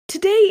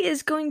Today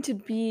is going to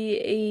be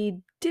a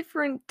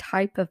different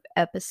type of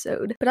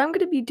episode, but I'm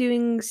going to be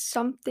doing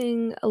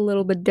something a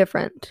little bit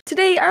different.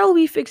 Today, I will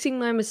be fixing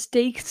my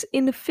mistakes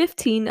in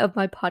 15 of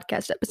my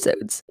podcast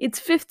episodes. It's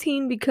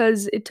 15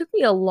 because it took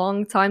me a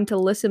long time to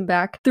listen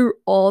back through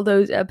all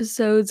those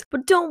episodes,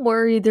 but don't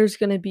worry, there's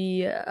going to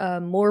be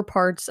more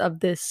parts of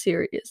this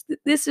series.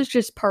 This is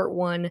just part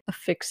one of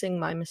fixing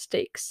my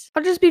mistakes.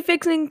 I'll just be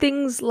fixing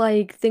things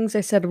like things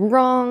I said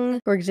wrong,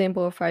 for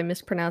example, if I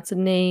mispronounce a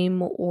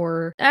name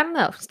or I don't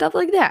know, stuff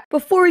like that.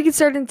 Before we get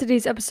started in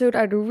today's episode,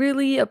 I'd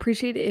really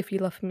appreciate it if you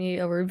left me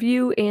a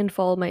review and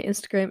follow my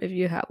Instagram if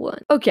you have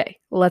one. Okay,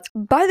 let's.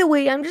 By the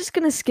way, I'm just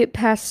gonna skip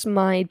past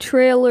my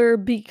trailer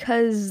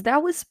because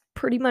that was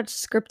pretty much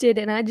scripted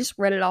and I just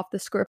read it off the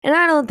script and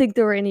I don't think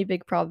there were any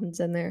big problems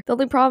in there. The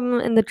only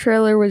problem in the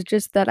trailer was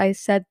just that I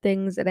said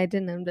things and I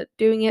didn't end up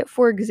doing it.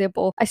 For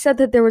example, I said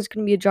that there was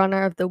going to be a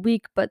genre of the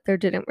week, but there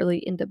didn't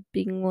really end up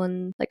being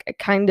one. Like, I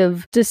kind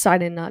of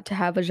decided not to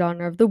have a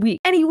genre of the week.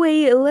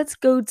 Anyway, let's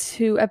go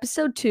to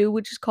episode 2,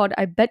 which is called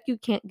I Bet You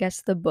Can't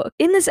Guess the Book.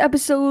 In this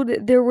episode,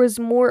 there was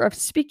more of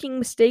speaking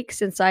mistakes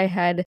since I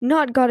had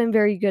not gotten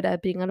very good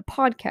at being on a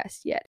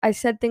podcast yet. I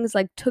said things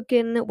like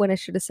tooken when I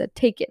should have said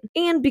taken.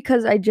 And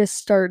because I just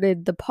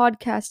started the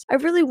podcast, I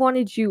really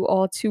wanted you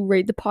all to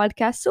rate the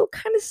podcast, so it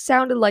kind of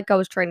sounded like I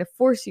was trying to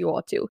force you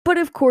all to. But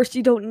of course,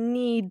 you don't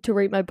need to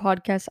rate my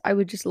podcast. I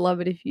would just love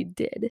it if you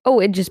did. Oh,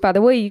 and just by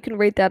the way, you can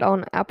rate that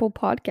on Apple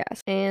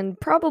Podcasts and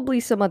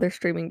probably some other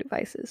streaming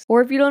devices.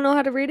 Or if you don't know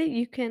how to rate it,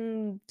 you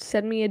can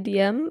send me a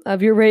DM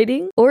of your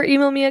rating or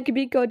email me at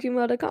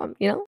kabiko@gmail.com,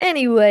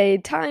 Anyway,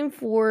 time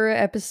for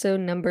episode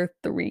number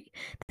 3.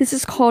 This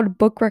is called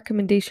book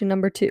recommendation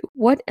number 2.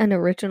 What an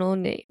original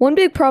name. One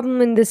big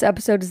problem in this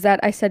episode is that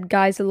I said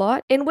guys a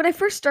lot, and when I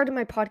first started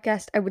my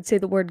podcast, I would say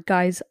the word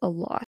guys a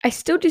lot. I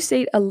still do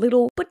say it a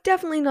little, but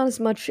definitely not as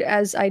much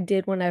as I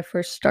did when I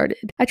first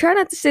started. I try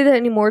not to say that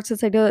anymore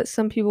since I know that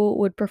some people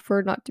would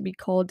prefer not to be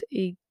called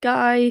a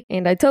guy,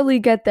 and I totally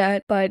get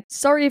that, but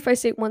sorry if I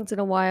say it once in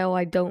a while.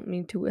 I don't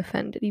mean to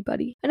offend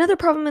anybody. Another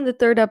problem in the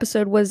third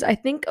episode was I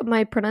think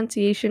my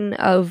pronunciation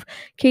of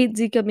Kate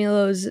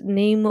Zicamilo's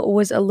name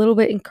was a little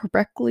bit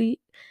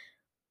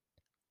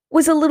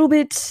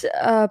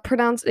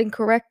pronounced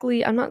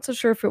incorrectly. I'm not so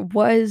sure if it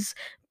was,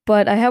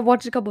 but I have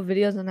watched a couple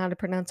videos on how to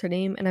pronounce her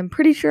name, and I'm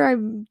pretty sure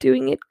I'm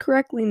doing it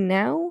correctly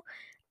now.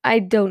 I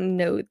don't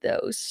know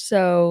though,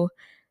 so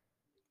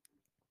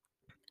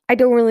I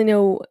don't really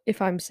know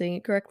if I'm saying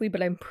it correctly,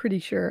 but I'm pretty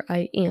sure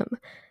I am.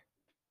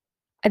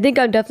 I think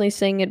I'm definitely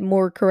saying it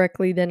more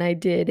correctly than I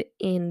did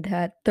in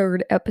that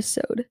third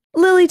episode.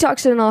 Lily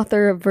talks to an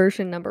author of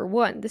version number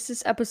 1. This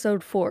is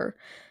episode 4.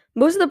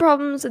 Most of the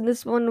problems in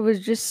this one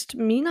was just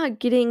me not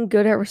getting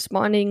good at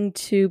responding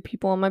to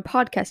people on my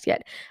podcast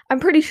yet. I'm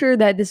pretty sure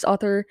that this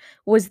author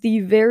was the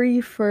very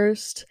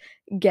first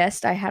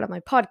guest I had on my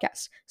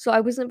podcast. So I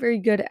wasn't very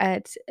good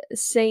at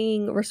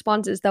saying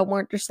responses that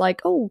weren't just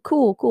like, oh,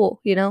 cool,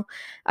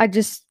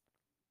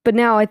 But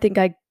now I think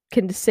I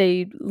can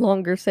say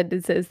longer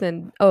sentences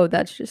than, oh,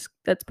 that's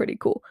pretty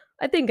cool.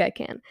 I think I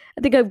can.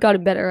 I think I've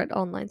gotten better at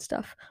online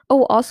stuff.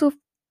 Oh, also,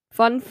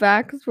 fun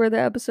facts for the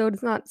episode.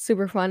 It's not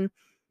super fun,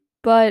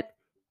 but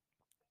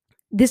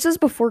this was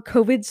before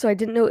COVID, so I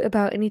didn't know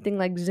about anything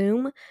like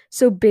Zoom.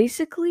 So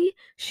basically,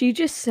 she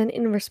just sent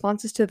in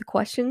responses to the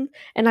questions,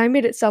 and I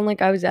made it sound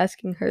like I was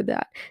asking her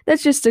that.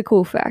 That's just a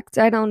cool fact.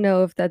 I don't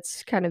know if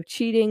that's kind of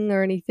cheating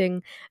or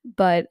anything,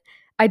 but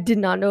I did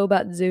not know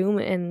about Zoom,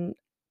 and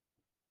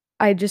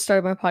I just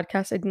started my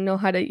podcast. I didn't know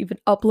how to even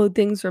upload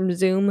things from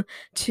Zoom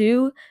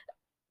to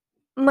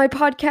my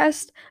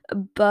podcast,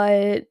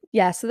 but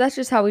yeah, so that's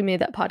just how we made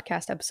that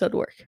podcast episode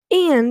work.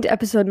 And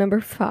episode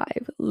number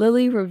 5,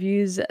 Lily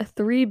reviews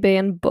 3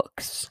 banned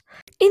books.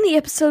 In the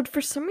episode,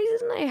 for some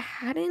reason, I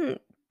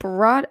hadn't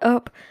brought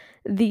up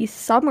the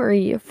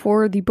summary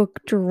for the book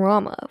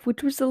Drama,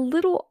 which was a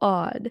little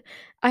odd.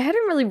 I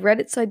hadn't really read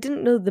it, so I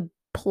didn't know the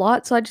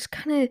plot, so I just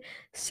kind of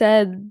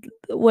said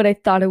what I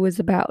thought it was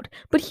about.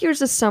 But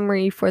here's a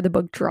summary for the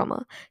book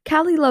Drama.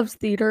 Callie loves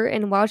theater,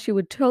 and while she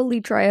would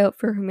totally try out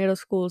for her middle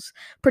school's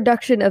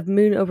production of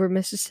Moon Over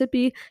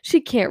Mississippi,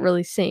 she can't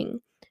really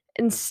sing.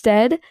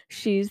 Instead,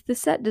 she's the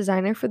set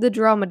designer for the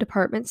drama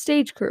department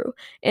stage crew,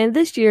 and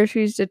this year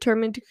she's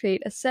determined to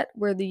create a set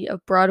worthy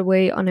of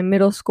Broadway on a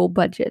middle school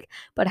budget.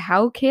 But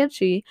how can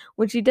she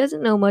when she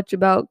doesn't know much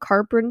about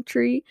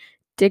carpentry?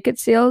 Ticket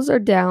sales are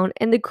down,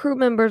 and the crew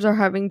members are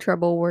having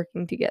trouble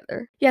working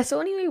together. Yeah,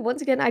 so anyway,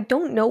 once again, I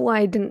don't know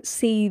why I didn't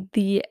see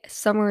the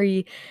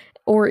summary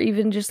or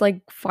even just like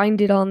find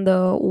it on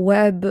the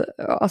web,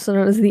 also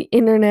known as the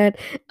internet,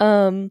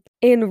 and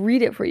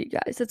read it for you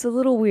guys. It's a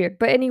little weird.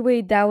 But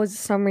anyway, that was a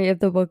summary of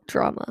the book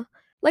Drama.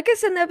 Like I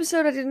said in the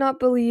episode, I did not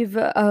believe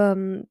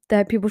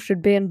that people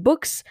should ban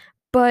books.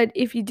 But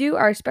if you do,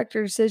 I respect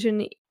your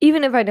decision.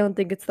 Even if I don't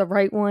think it's the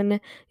right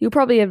one, you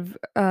probably have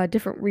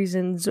different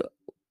reasons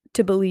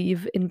to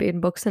believe in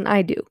banned books than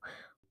I do.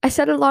 I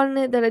said a lot in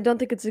it that I don't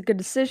think it's a good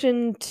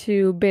decision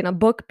to ban a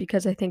book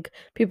because I think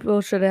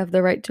people should have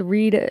the right to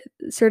read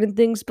certain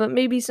things, but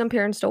maybe some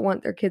parents don't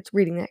want their kids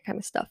reading that kind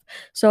of stuff.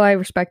 So I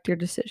respect your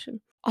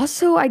decision.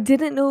 Also, I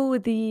didn't know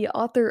the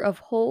author of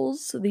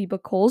Holes, the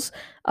book Holes.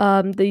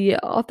 The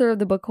author of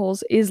the book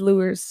Holes is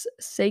Louis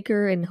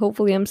Saker, and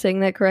hopefully I'm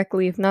saying that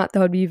correctly. If not, that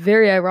would be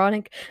very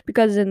ironic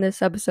because in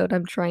this episode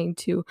I'm trying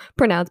to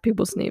pronounce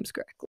people's names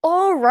correctly.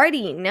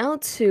 Alrighty, now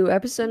to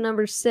episode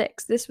number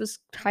 6. This was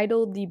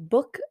titled The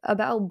Book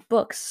About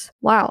Books.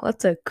 Wow,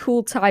 that's a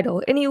cool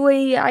title.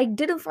 Anyway, I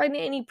didn't find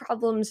any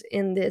problems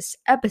in this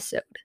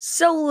episode.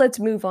 So let's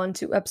move on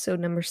to episode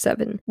number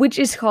 7, which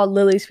is called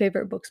Lily's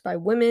Favorite Books by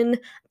Women.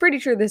 Pretty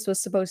sure this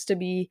was supposed to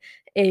be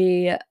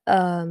a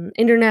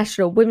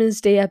International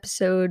Women's Day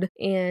episode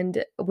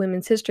and a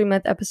Women's History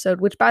Month episode,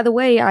 which, by the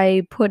way,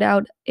 I put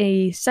out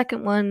a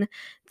second one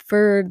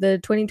for the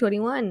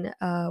 2021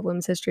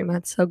 Women's History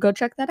Month, so go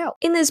check that out.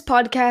 In this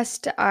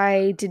podcast,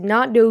 I did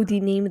not know the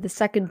name of the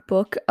second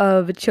book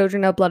of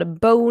Children of Blood and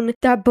Bone.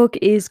 That book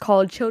is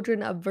called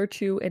Children of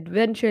Virtue and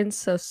Vengeance,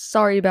 so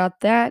sorry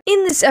about that.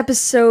 In this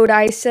episode,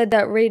 I said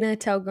that Raina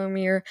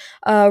Telgemeier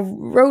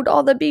wrote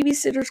all the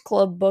Babysitter's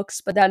Club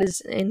books, but that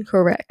is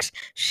incorrect.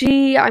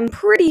 I'm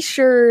pretty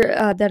sure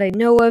that I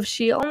know of,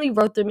 she only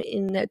wrote them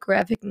in a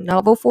graphic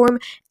novel form,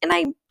 and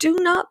I do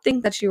not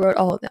think that she wrote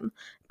all of them.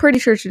 Pretty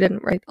sure she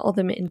didn't write all of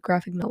them in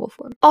graphic novel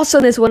form. Also,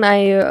 in this one,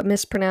 I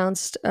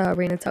mispronounced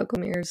Raina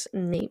Telgemeier's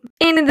name.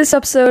 And in this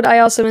episode, I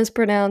also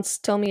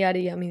mispronounced Tomi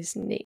Adeyemi's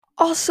name.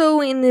 Also,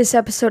 in this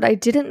episode, I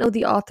didn't know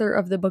the author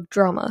of the book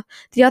Drama.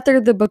 The author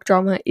of the book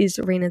Drama is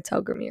Raina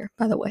Telgemeier,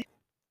 by the way.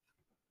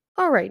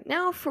 Alright,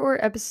 now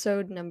for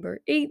episode number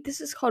 8. This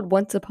is called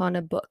Once Upon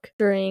a Book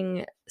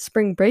during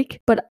spring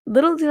break, but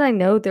little did I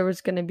know there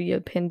was going to be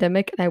a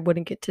pandemic and I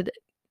wouldn't get to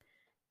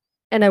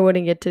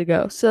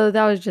go. So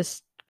that was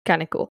just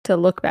kind of cool to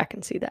look back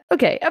and see that.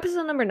 Okay,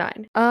 episode number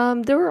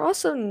 9. There were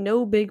also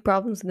no big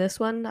problems in this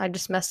one. I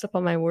just messed up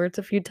on my words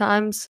a few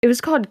times. It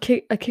was called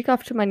a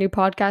kickoff to my new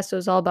podcast. It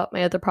was all about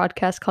my other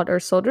podcast called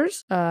Earth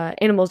Soldiers.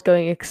 Animals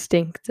going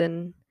extinct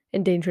and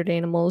endangered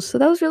animals, so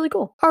that was really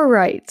cool.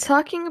 Alright,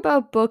 talking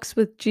about books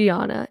with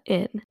Gianna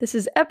in. This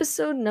is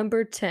episode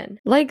number 10.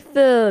 Like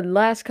the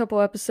last couple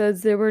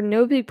episodes, there were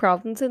no big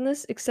problems in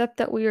this, except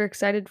that we were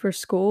excited for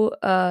school.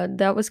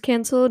 That was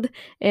canceled,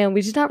 and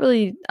we did not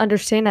really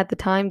understand at the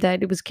time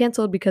that it was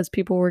canceled because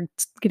people were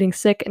getting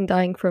sick and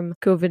dying from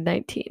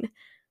COVID-19.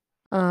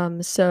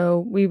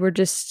 So we were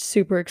just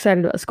super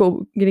excited about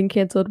school getting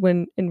canceled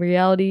when in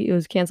reality it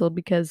was canceled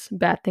because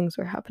bad things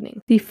were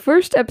happening. The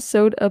first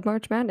episode of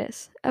March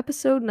Madness,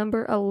 episode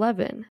number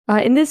 11.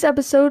 In this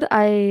episode,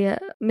 I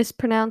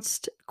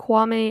mispronounced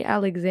Kwame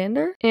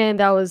Alexander, and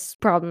that was a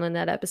problem in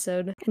that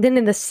episode. And then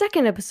in the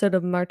second episode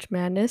of March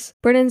Madness,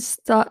 Brennan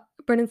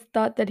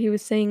thought that he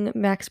was saying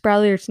Max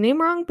Brallier's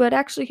name wrong, but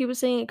actually he was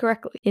saying it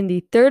correctly. In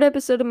the third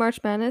episode of March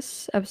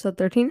Madness, episode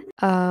 13,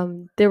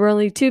 there were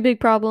only 2 big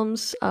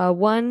problems.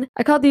 One,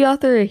 I called the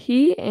author a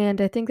he,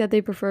 and I think that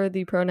they prefer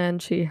the pronoun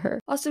she,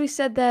 her. Also, we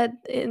said that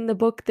in the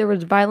book there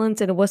was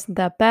violence and it wasn't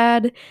that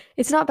bad.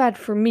 It's not bad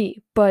for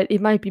me, but it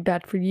might be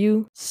bad for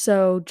you.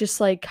 So just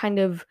like kind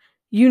of,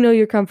 you know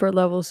your comfort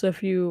level, so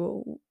if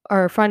you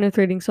are fine with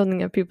reading something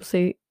that people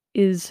say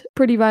is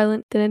pretty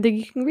violent, then I think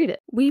you can read it.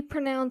 We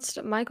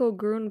pronounced Michael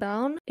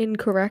Grunbaum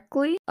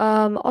incorrectly.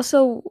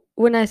 Also,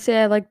 when I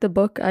say I like the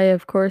book, I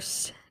of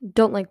course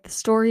don't like the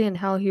story and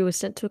how he was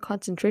sent to a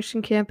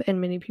concentration camp and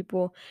many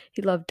people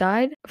he loved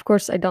died. Of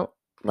course, I don't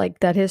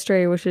like that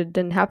history. I wish it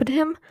didn't happen to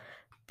him,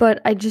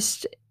 but I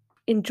just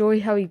enjoy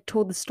how he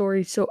told the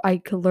story so I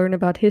could learn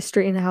about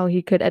history and how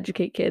he could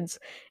educate kids.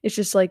 It's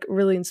just like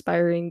really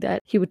inspiring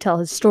that he would tell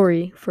his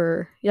story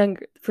for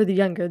the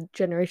younger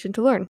generation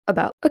to learn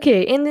about.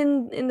 Okay, and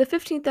then in the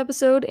 15th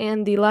episode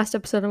and the last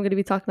episode I'm going to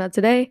be talking about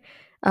today,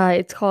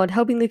 it's called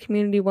Helping the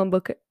Community One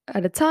Book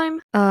at a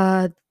Time.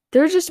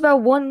 There was just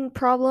about one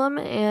problem,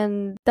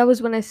 and that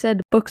was when I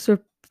said books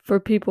are for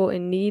people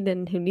in need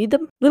and who need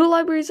them. Little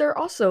libraries are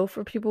also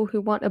for people who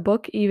want a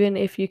book. Even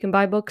if you can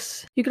buy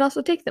books, you can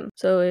also take them.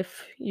 So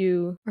if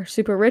you are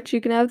super rich,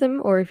 you can have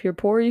them, or if you're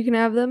poor, you can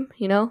have them,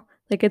 you know?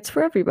 Like, it's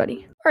for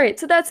everybody. Alright,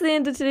 so that's the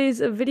end of today's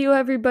video,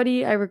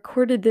 everybody. I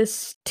recorded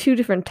this 2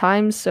 different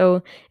times,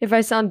 so if I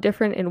sound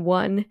different in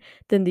one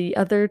than the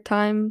other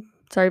time,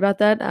 sorry about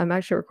that. I'm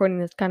actually recording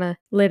this kind of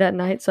late at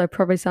night, so I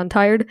probably sound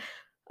tired.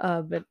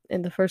 But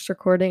in the first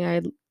recording,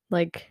 I,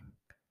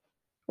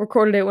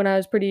 recorded it when I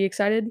was pretty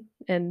excited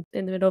and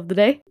in the middle of the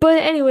day. But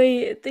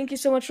anyway, thank you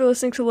so much for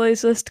listening to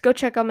Lily's List. Go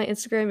check out my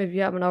Instagram if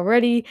you haven't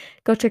already.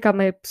 Go check out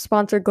my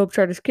sponsor,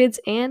 Globetrotters Kids,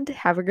 and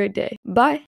have a great day. Bye!